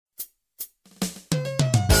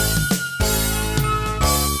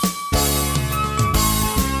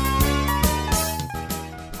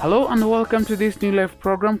Hello and welcome to this New Life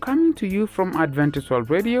program coming to you from Adventist World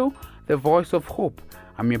Radio, the voice of hope.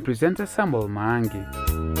 I'm your presenter Samuel Maangi.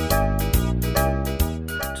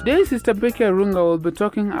 Today, Sister Becky Arunga will be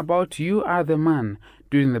talking about You Are the Man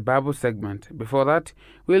during the Bible segment. Before that,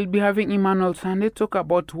 we'll be having Emmanuel Sunday talk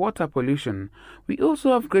about water pollution. We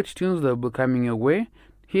also have great tunes that will be coming your way.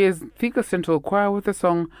 Here's Thika Central Choir with the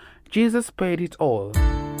song Jesus Paid It All.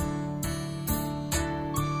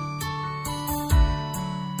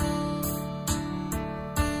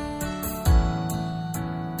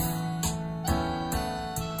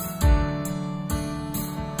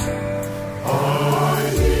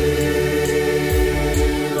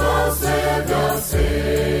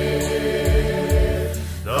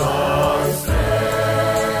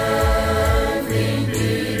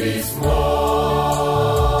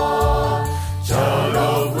 Child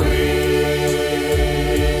of wisdom.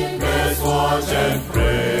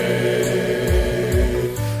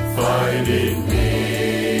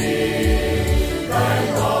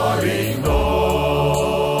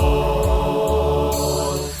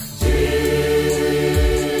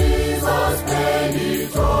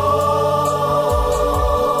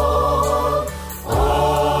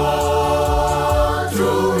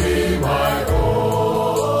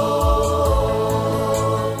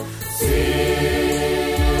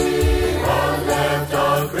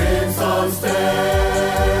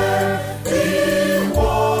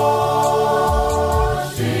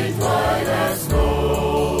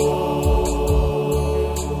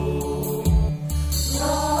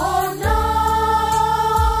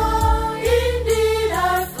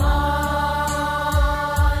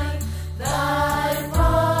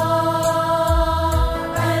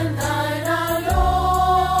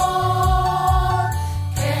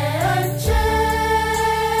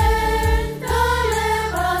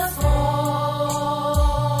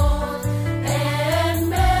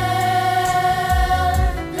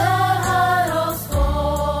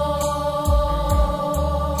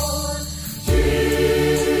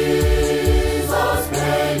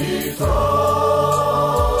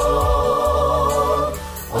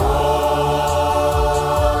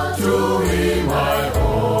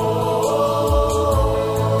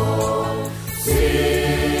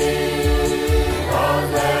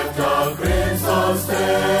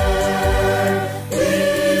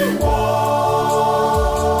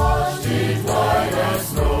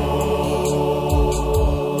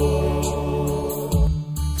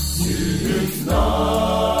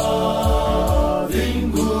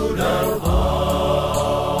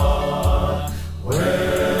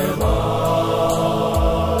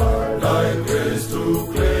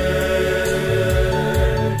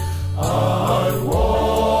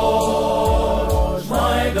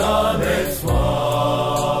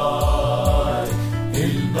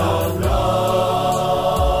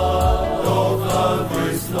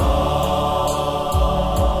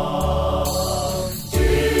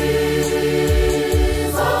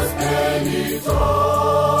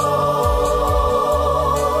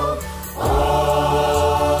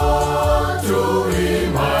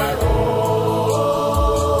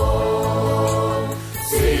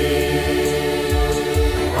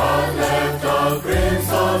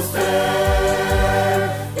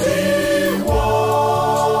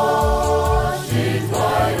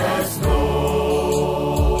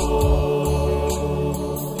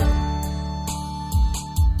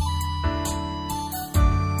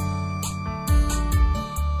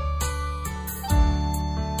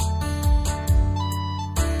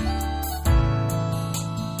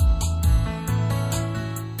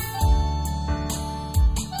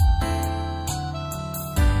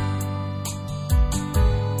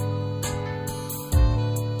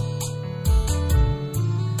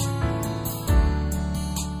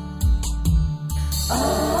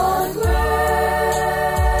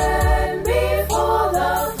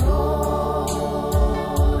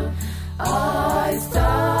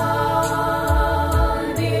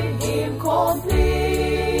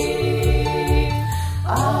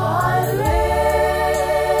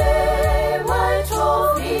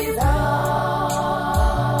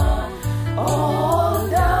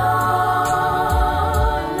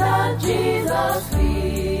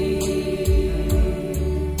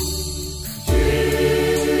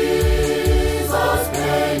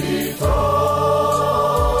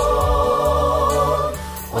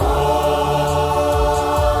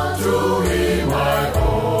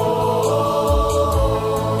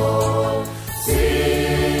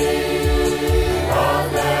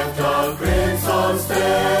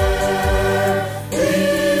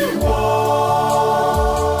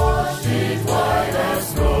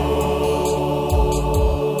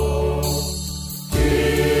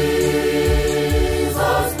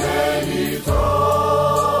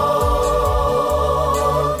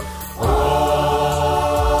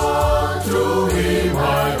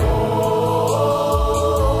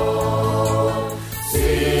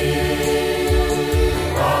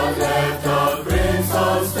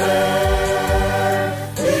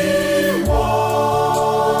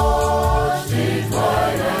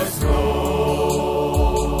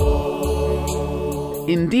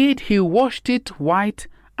 Indeed, he washed it white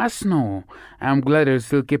as snow. I'm glad you're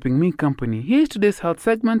still keeping me company. Here's today's health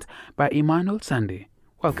segment by Emmanuel Sunday.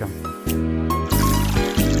 Welcome.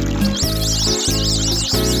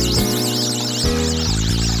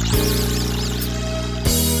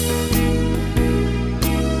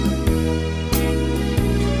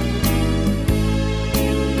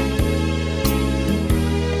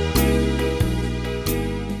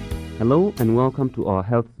 Hello and welcome to our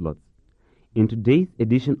health slots. In today's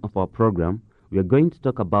edition of our program, we are going to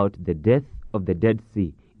talk about the death of the Dead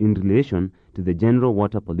Sea in relation to the general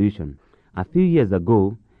water pollution. A few years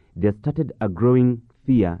ago, there started a growing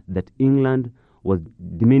fear that England was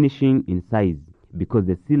diminishing in size because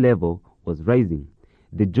the sea level was rising.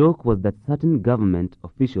 The joke was that certain government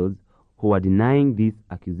officials who were denying these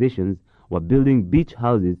accusations were building beach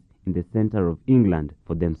houses in the center of England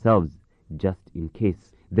for themselves, just in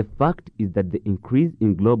case. The fact is that the increase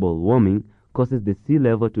in global warming causes the sea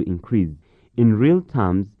level to increase. In real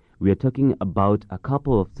terms, we are talking about a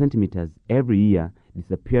couple of centimeters every year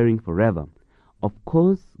disappearing forever. Of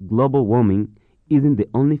course, global warming isn't the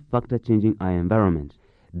only factor changing our environment.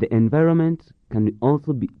 The environment can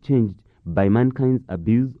also be changed by mankind's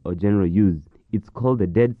abuse or general use. It's called the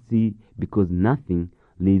Dead Sea because nothing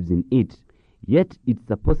lives in it. Yet it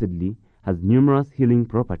supposedly has numerous healing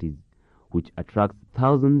properties, which attracts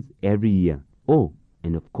thousands every year. Oh,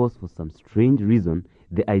 and of course, for some strange reason,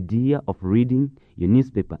 the idea of reading your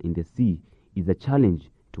newspaper in the sea is a challenge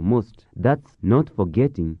to most. That's not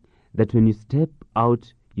forgetting that when you step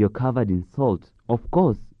out, you're covered in salt. Of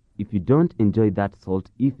course, if you don't enjoy that salt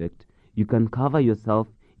effect, you can cover yourself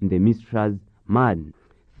in the Mistra's mud.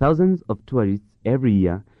 Thousands of tourists every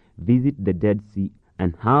year visit the Dead Sea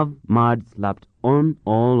and have mud slapped on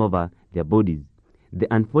all over their bodies.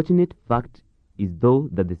 The unfortunate fact is, though,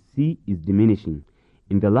 that the sea is diminishing.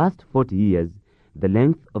 In the last 40 years, the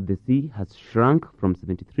length of the sea has shrunk from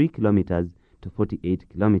 73 kilometers to 48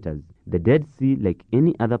 kilometers. The Dead Sea, like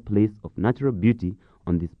any other place of natural beauty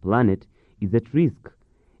on this planet, is at risk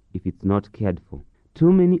if it's not cared for.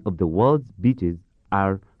 Too many of the world's beaches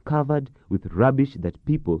are covered with rubbish that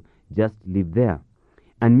people just leave there,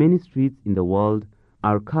 and many streets in the world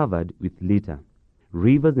are covered with litter.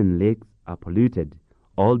 Rivers and lakes are polluted,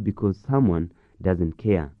 all because someone doesn't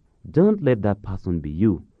care. Don't let that person be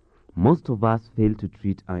you. Most of us fail to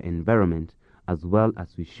treat our environment as well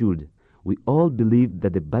as we should. We all believe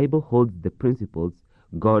that the Bible holds the principles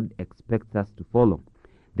God expects us to follow.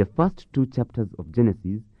 The first 2 chapters of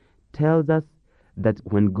Genesis tells us that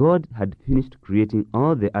when God had finished creating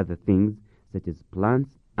all the other things, such as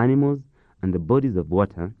plants, animals, and the bodies of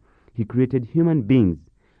water, he created human beings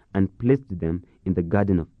and placed them in the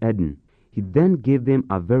Garden of Eden. He then gave them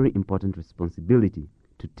a very important responsibility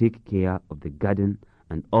to take care of the garden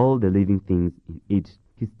and all the living things in it.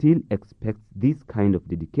 He still expects this kind of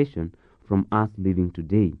dedication from us living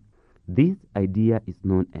today. This idea is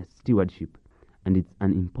known as stewardship, and it's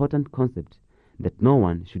an important concept that no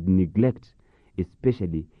one should neglect,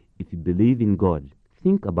 especially if you believe in God.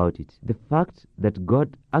 Think about it. The fact that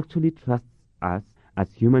God actually trusts us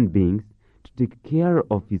as human beings to take care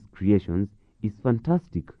of his creations is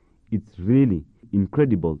fantastic. It's really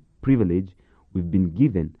incredible privilege we've been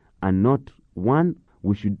given, and not one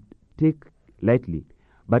we should take lightly.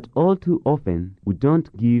 But all too often, we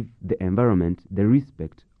don't give the environment the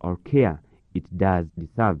respect or care it does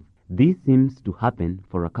deserve. This seems to happen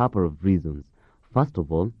for a couple of reasons. First of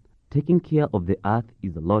all, taking care of the earth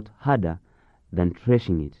is a lot harder than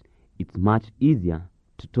threshing it. It's much easier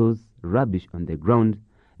to toss rubbish on the ground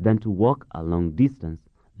than to walk a long distance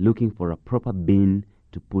looking for a proper bin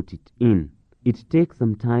to put it in. It takes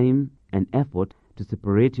some time and effort to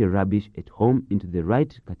separate your rubbish at home into the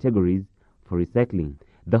right categories for recycling.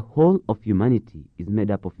 The whole of humanity is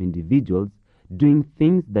made up of individuals doing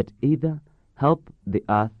things that either help the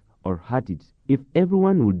earth or hurt it. If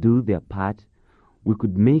everyone would do their part, we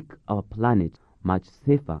could make our planet much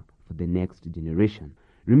safer for the next generation.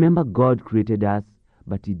 Remember, God created us,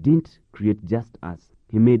 but he didn't create just us.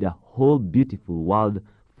 He made a whole beautiful world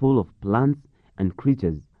full of plants and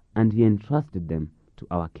creatures, and he entrusted them to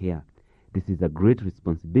our care. This is a great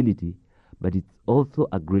responsibility, but it's also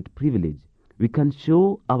a great privilege. We can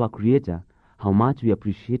show our Creator how much we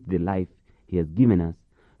appreciate the life he has given us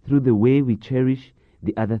through the way we cherish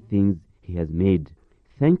the other things he has made.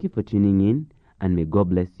 Thank you for tuning in, and may God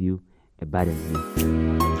bless you abundantly.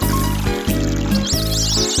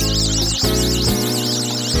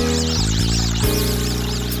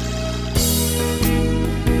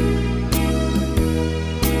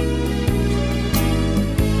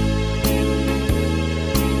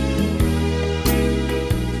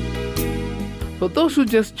 For those who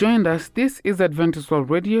just joined us, this is Adventist World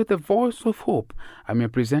Radio, the voice of hope. I'm your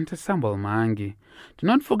presenter, Samuel Maangi. Do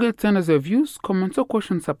not forget to send us your views, comments, or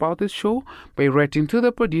questions about this show by writing to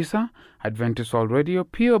the producer, Adventist World Radio,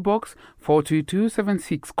 P.O. Box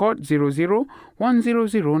 42276, code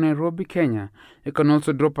 00100, Nairobi, Kenya. You can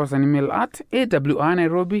also drop us an email at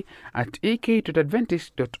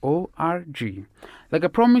awrnairobi@ak.adventist.org. Like I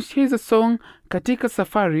promised, here's a song, Katika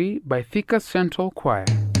Safari by Thika Central Choir.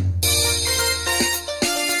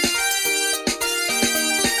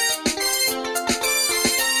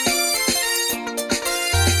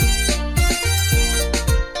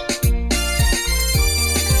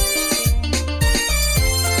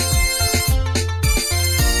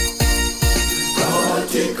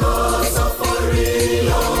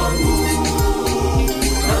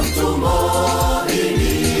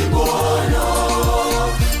 Bwana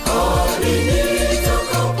hadi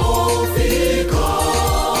nitakapofika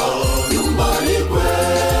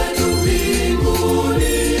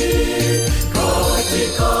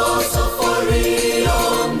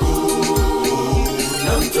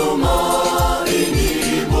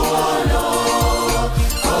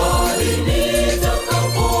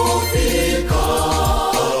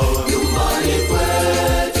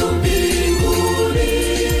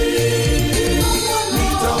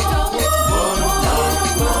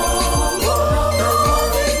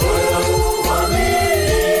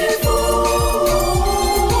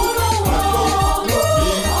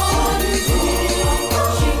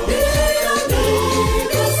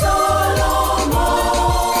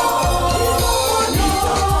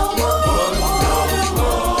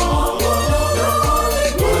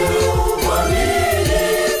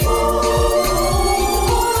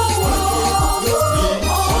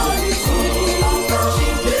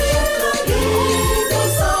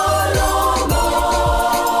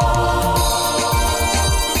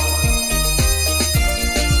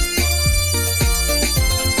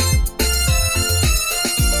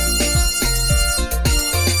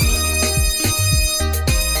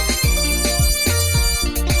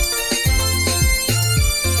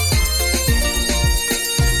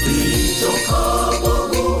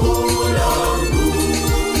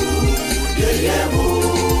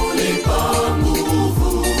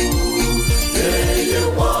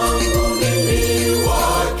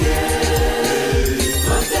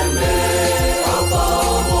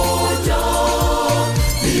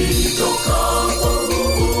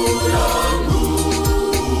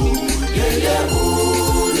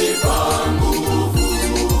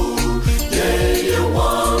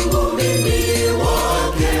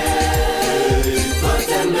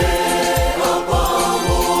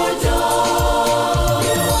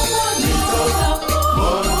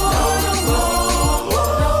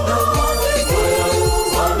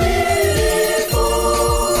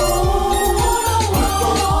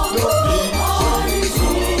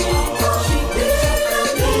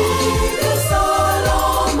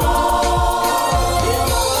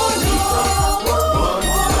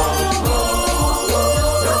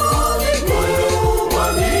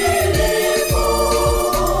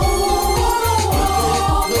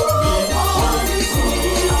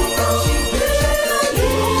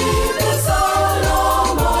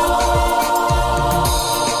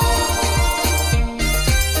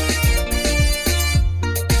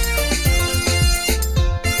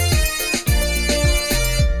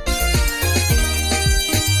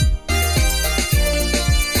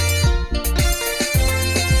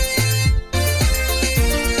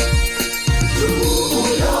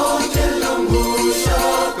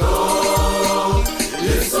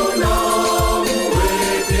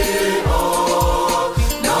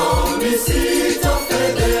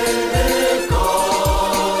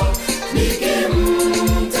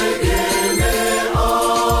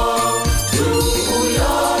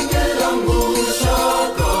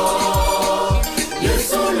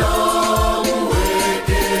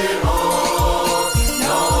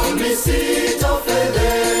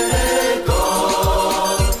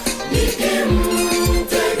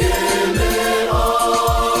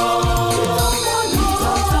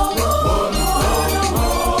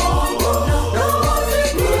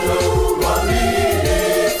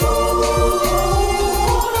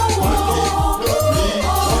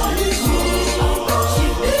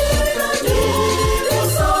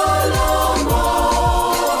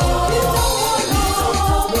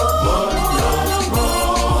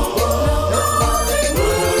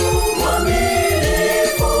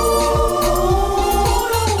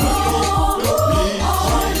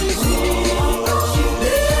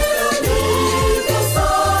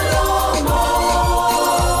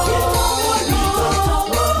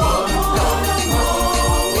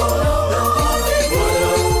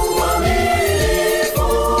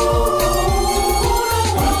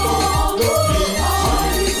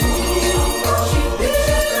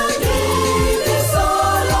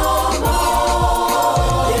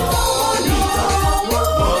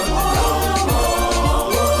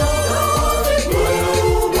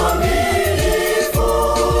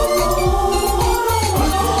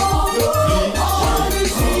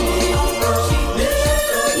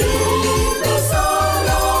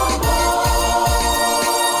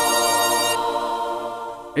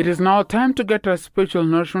It is now time to get a spiritual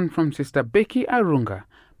nourishment from Sister Becky Arunga.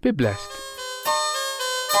 Be blessed.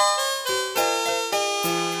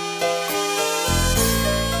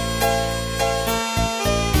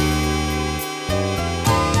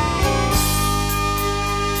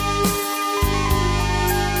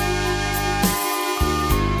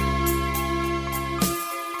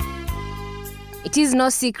 It is no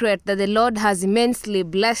secret that the Lord has immensely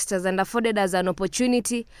blessed us and afforded us an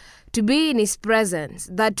opportunity to be in His presence,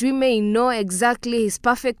 that we may know exactly His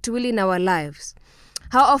perfect will in our lives.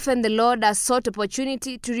 How often the Lord has sought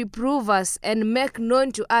opportunity to reprove us and make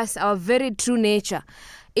known to us our very true nature,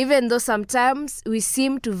 even though sometimes we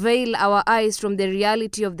seem to veil our eyes from the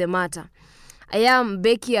reality of the matter. I am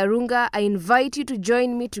Becky Arunga. I invite you to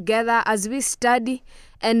join me together as we study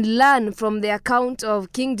and learn from the account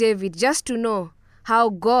of King David, just to know how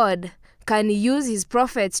God can use His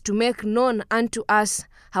prophets to make known unto us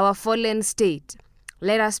our fallen state.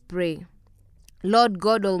 Let us pray. Lord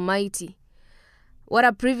God Almighty, what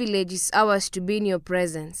a privilege is ours to be in your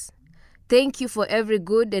presence. Thank you for every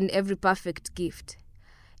good and every perfect gift.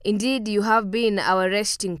 Indeed, you have been our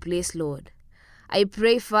resting place, Lord. I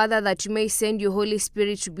pray, Father, that you may send your Holy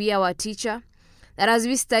Spirit to be our teacher, that as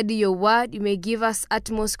we study your word, you may give us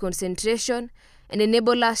utmost concentration and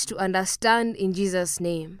enable us to understand in Jesus'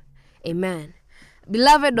 name. Amen.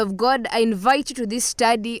 Beloved of God, I invite you to this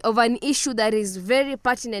study of an issue that is very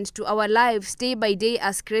pertinent to our lives day by day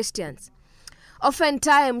as Christians.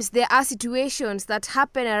 Oftentimes, there are situations that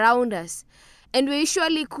happen around us, and we're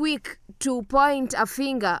usually quick to point a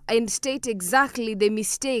finger and state exactly the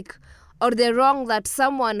mistake or the wrong that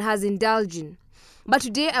someone has indulged in. But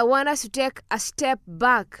today, I want us to take a step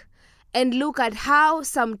back and look at how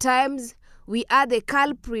sometimes we are the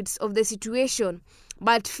culprits of the situation,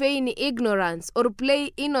 but feign ignorance or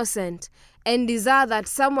play innocent and desire that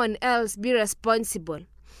someone else be responsible.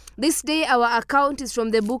 This day our account is from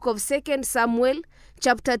the book of 2 Samuel,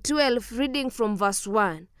 chapter 12, reading from verse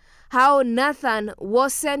 1. How Nathan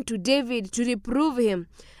was sent to David to reprove him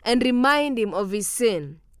and remind him of his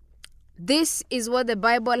sin. This is what the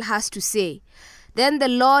Bible has to say. Then the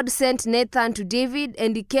Lord sent Nathan to David,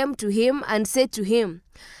 and he came to him and said to him,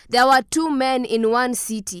 There were two men in one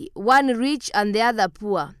city, one rich and the other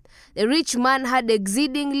poor. The rich man had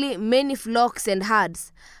exceedingly many flocks and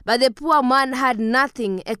herds, but the poor man had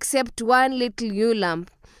nothing except one little ewe lamb,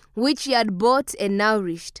 which he had bought and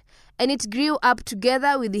nourished. And it grew up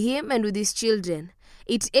together with him and with his children.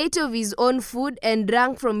 It ate of his own food and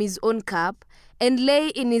drank from his own cup, and lay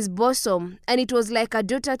in his bosom, and it was like a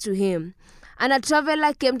daughter to him. And a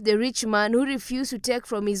traveler came to the rich man, who refused to take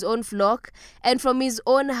from his own flock and from his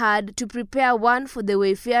own herd to prepare one for the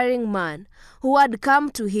wayfaring man who had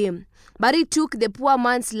come to him. But he took the poor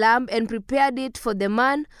man's lamb and prepared it for the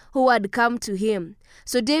man who had come to him.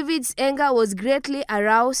 So David's anger was greatly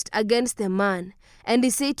aroused against the man. And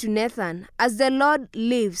he said to Nathan, As the Lord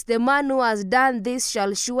lives, the man who has done this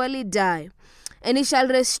shall surely die. And he shall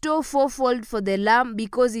restore fourfold for the lamb,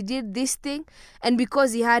 because he did this thing, and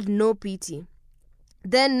because he had no pity.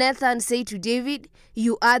 Then Nathan said to David,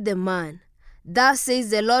 You are the man. Thus says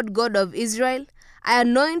the Lord God of Israel, I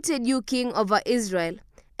anointed you king over Israel,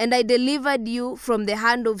 and I delivered you from the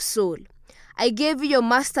hand of Saul. I gave you your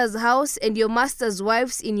master's house and your master's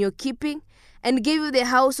wives in your keeping, and gave you the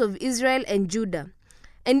house of Israel and Judah.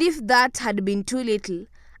 And if that had been too little,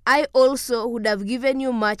 I also would have given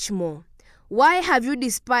you much more. Why have you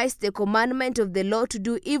despised the commandment of the Lord to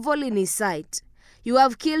do evil in his sight? You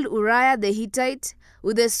have killed Uriah the Hittite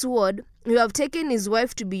with a sword. You have taken his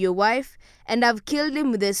wife to be your wife, and have killed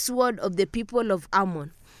him with the sword of the people of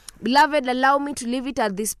Ammon. Beloved, allow me to leave it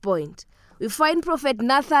at this point. We find Prophet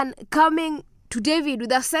Nathan coming to David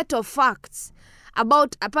with a set of facts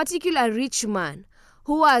about a particular rich man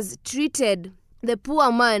who has treated the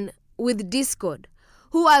poor man with discord,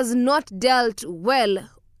 who has not dealt well,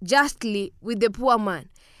 justly with the poor man.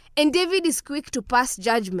 And David is quick to pass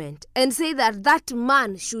judgment and say that that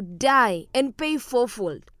man should die and pay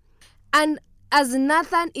fourfold. And as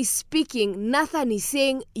Nathan is speaking, Nathan is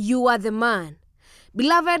saying, You are the man.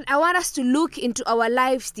 Beloved, I want us to look into our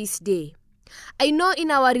lives this day. I know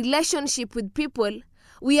in our relationship with people,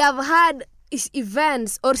 we have had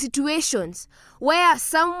events or situations where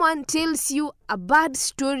someone tells you a bad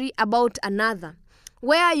story about another,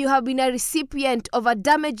 where you have been a recipient of a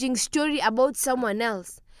damaging story about someone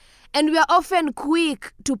else. And we are often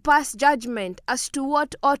quick to pass judgment as to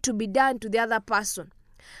what ought to be done to the other person.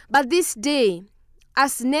 But this day,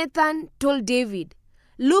 as Nathan told David,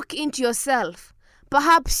 look into yourself.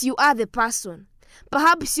 Perhaps you are the person.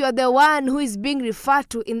 Perhaps you are the one who is being referred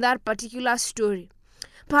to in that particular story.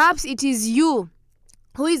 Perhaps it is you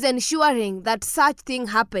who is ensuring that such thing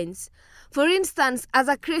happens. For instance, as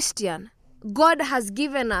a Christian, God has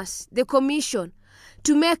given us the commission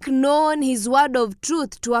to make known His word of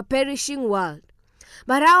truth to a perishing world.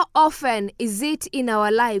 But how often is it in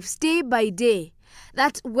our lives, day by day,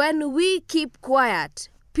 that when we keep quiet,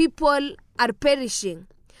 people are perishing?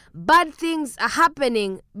 Bad things are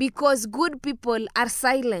happening because good people are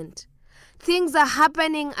silent. Things are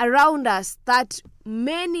happening around us that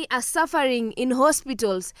many are suffering in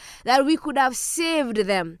hospitals, that we could have saved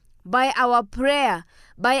them by our prayer,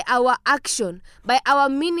 by our action, by our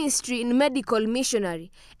ministry in medical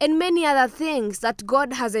missionary, and many other things that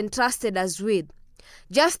God has entrusted us with.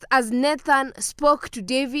 Just as Nathan spoke to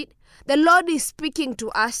David, the Lord is speaking to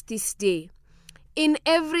us this day. In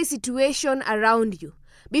every situation around you,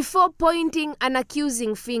 before pointing an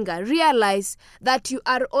accusing finger, realize that you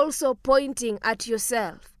are also pointing at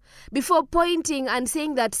yourself. Before pointing and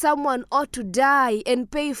saying that someone ought to die and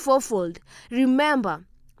pay fourfold, remember,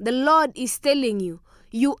 the Lord is telling you,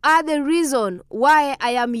 you are the reason why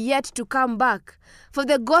I am yet to come back. For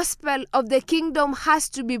the gospel of the kingdom has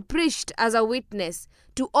to be preached as a witness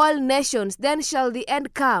to all nations, then shall the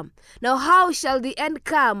end come. Now how shall the end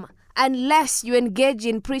come unless you engage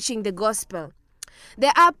in preaching the gospel?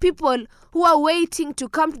 There are people who are waiting to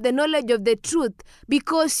come to the knowledge of the truth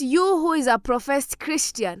because you, who is a professed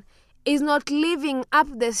Christian, is not living up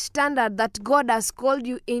the standard that God has called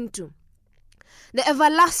you into. The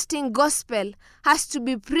everlasting gospel has to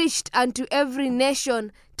be preached unto every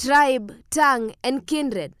nation, tribe, tongue, and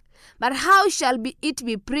kindred. But how shall it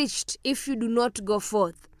be preached if you do not go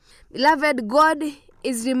forth? Beloved, God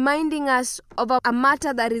is reminding us of a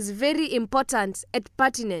matter that is very important and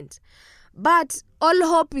pertinent. But all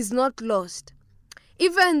hope is not lost.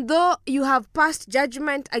 Even though you have passed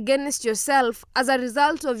judgment against yourself as a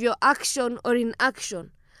result of your action or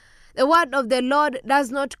inaction, the word of the Lord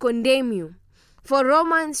does not condemn you. For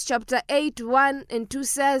Romans chapter 8, 1 and 2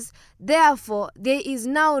 says, therefore there is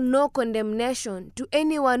now no condemnation to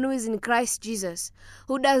anyone who is in Christ Jesus,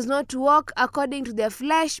 who does not walk according to the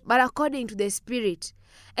flesh, but according to the Spirit.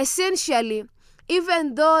 Essentially,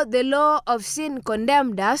 even though the law of sin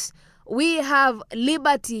condemned us, we have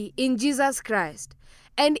liberty in Jesus Christ.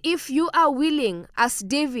 And if you are willing, as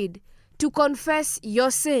David, to confess your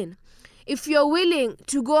sin, if you're willing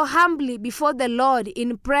to go humbly before the Lord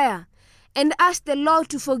in prayer and ask the Lord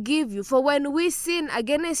to forgive you, for when we sin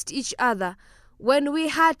against each other, when we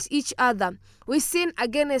hurt each other, we sin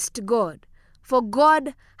against God. For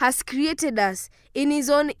God has created us in His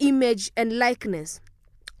own image and likeness.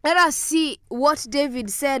 Let us see what David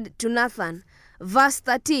said to Nathan. Verse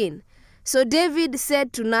 13. So David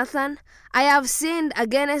said to Nathan, I have sinned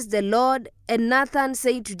against the Lord. And Nathan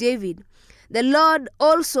said to David, the Lord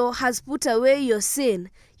also has put away your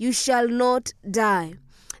sin. You shall not die.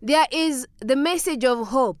 There is the message of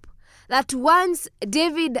hope that once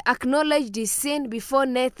David acknowledged his sin before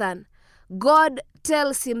Nathan, God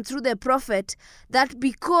tells him through the prophet that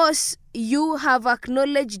because you have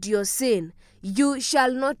acknowledged your sin, you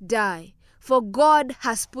shall not die, for God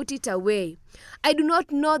has put it away. I do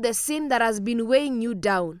not know the sin that has been weighing you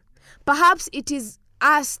down. Perhaps it is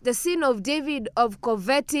as the sin of David of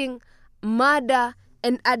coveting, murder,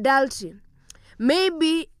 and adultery.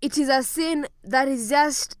 Maybe it is a sin that is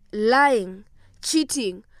just lying,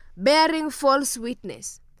 cheating, bearing false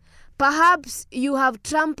witness. Perhaps you have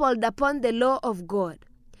trampled upon the law of God.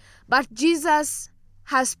 But Jesus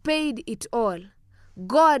has paid it all.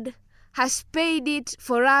 God has paid it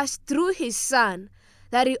for us through His Son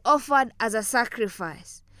that He offered as a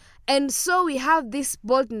sacrifice. And so we have this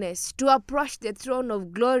boldness to approach the throne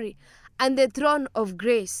of glory and the throne of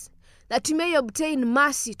grace, that we may obtain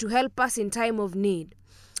mercy to help us in time of need.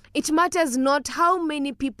 It matters not how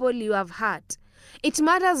many people you have hurt. It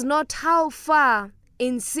matters not how far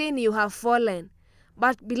in sin you have fallen.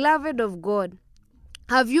 But beloved of God,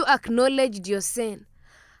 have you acknowledged your sin?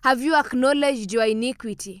 Have you acknowledged your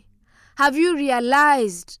iniquity? Have you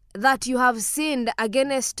realized that you have sinned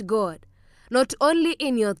against God, not only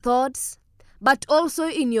in your thoughts, but also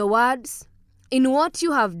in your words, in what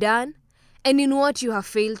you have done, and in what you have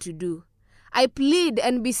failed to do? I plead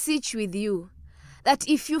and beseech with you that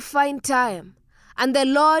if you find time and the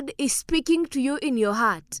Lord is speaking to you in your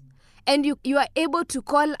heart, and you are able to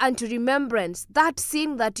call unto remembrance that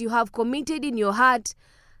sin that you have committed in your heart,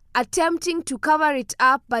 attempting to cover it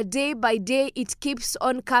up, but day by day it keeps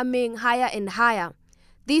on coming higher and higher.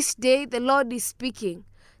 This day the Lord is speaking.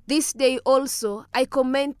 This day also I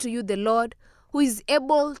commend to you the Lord, who is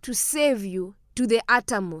able to save you to the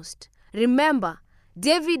uttermost. Remember,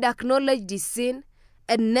 David acknowledged his sin,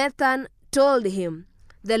 and Nathan told him,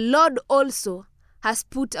 the Lord also has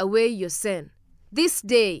put away your sin. This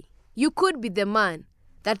day, you could be the man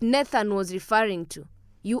that Nathan was referring to.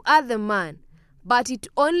 You are the man, but it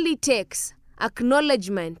only takes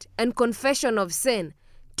acknowledgement and confession of sin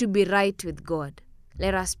to be right with God.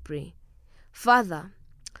 Let us pray. Father,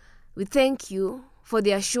 we thank you for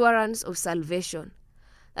the assurance of salvation,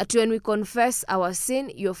 that when we confess our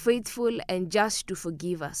sin, you're faithful and just to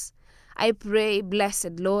forgive us. I pray,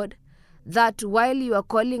 blessed Lord, that while you are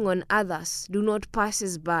calling on others, do not pass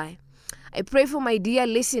us by. I pray for my dear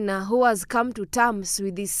listener who has come to terms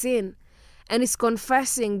with his sin and is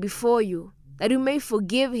confessing before you, that you may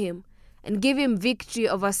forgive him and give him victory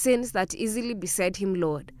over sins that easily beset him,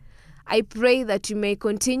 Lord. I pray that you may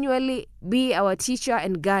continually be our teacher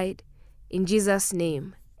and guide. In Jesus'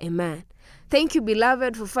 name, amen. Thank you,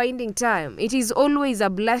 beloved, for finding time. It is always a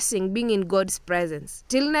blessing being in God's presence.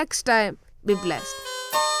 Till next time, be blessed.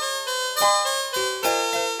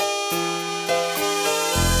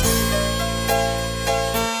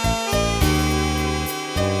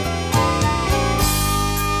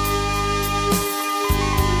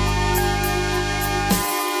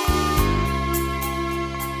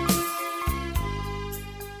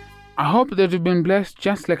 I hope that you've been blessed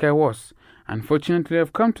just like I was. Unfortunately,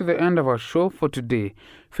 I've come to the end of our show for today.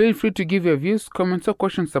 Feel free to give your views, comments, or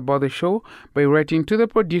questions about the show by writing to the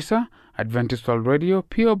producer, Adventist World Radio,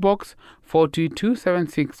 P.O. Box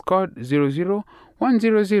 42276, code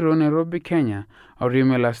 00100, Nairobi, Kenya, or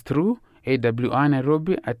email us through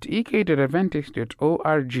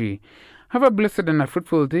awrnairobi@ek.adventist.org. Have a blessed and a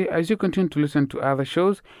fruitful day as you continue to listen to other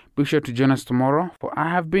shows. Be sure to join us tomorrow, for I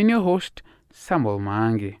have been your host, Samuel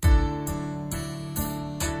Maangi.